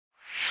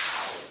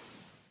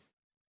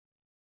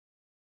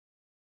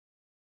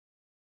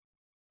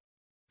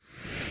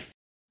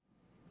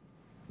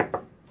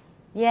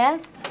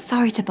Yes?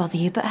 Sorry to bother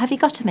you, but have you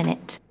got a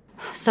minute?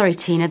 Sorry,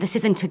 Tina, this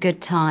isn't a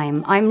good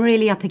time. I'm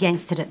really up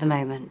against it at the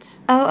moment.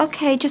 Oh,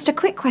 OK, just a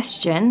quick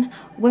question.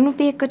 When would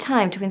be a good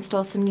time to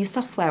install some new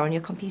software on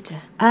your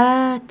computer?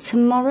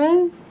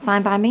 Tomorrow?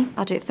 Fine by me.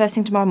 I'll do it first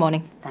thing tomorrow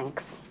morning.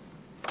 Thanks.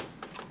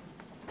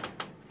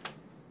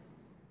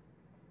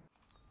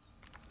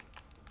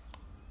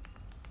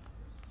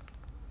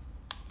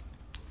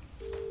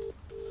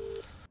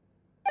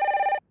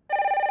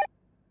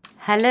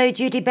 Hello,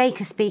 Judy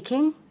Baker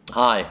speaking.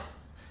 Hi,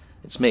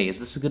 it's me. Is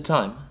this a good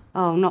time?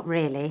 Oh, not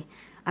really.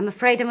 I'm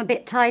afraid I'm a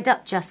bit tied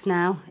up just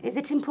now. Is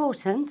it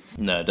important?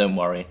 No, don't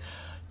worry.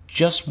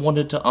 Just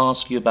wanted to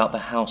ask you about the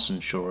house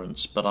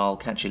insurance, but I'll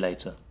catch you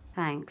later.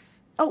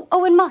 Thanks. Oh,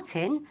 and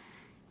Martin,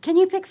 can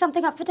you pick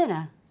something up for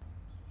dinner?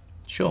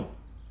 Sure.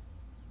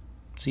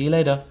 See you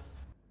later.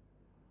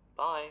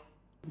 Bye.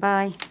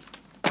 Bye.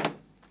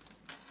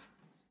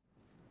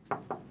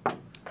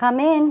 Come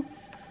in.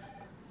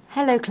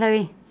 Hello,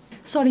 Chloe.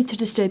 Sorry to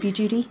disturb you,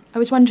 Judy. I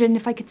was wondering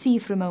if I could see you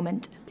for a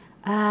moment.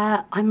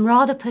 I'm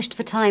rather pushed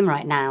for time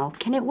right now.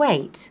 Can it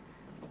wait?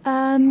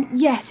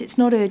 Yes, it's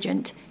not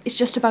urgent. It's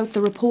just about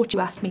the report you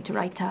asked me to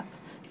write up.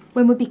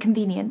 When would be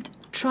convenient?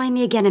 Try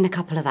me again in a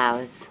couple of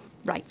hours.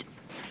 Right.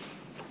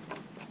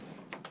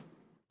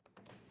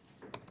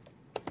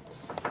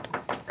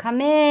 Come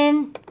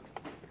in.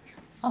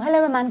 Oh,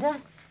 hello, Amanda.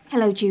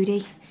 Hello,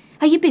 Judy.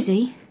 Are you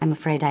busy? I'm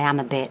afraid I am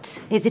a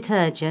bit. Is it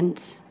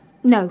urgent?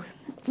 No,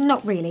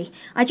 not really.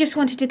 I just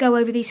wanted to go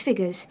over these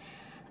figures.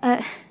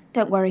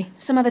 Don't worry,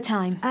 some other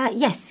time.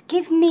 Yes,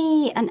 give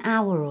me an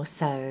hour or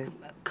so.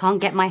 Can't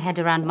get my head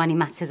around money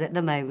matters at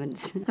the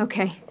moment.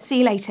 OK, see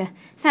you later.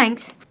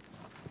 Thanks.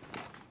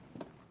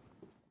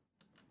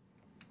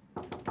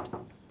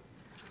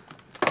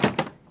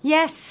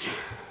 Yes.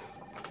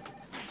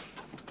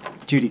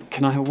 Judy,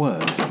 can I have a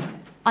word?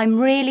 I'm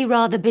really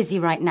rather busy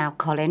right now,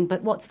 Colin,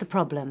 but what's the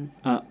problem?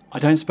 I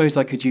don't suppose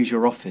I could use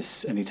your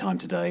office any time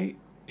today.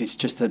 It's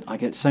just that I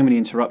get so many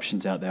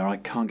interruptions out there, I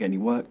can't get any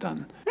work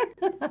done.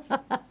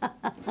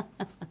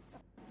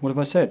 What have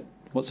I said?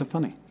 What's so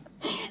funny?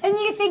 And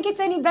you think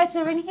it's any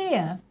better in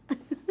here?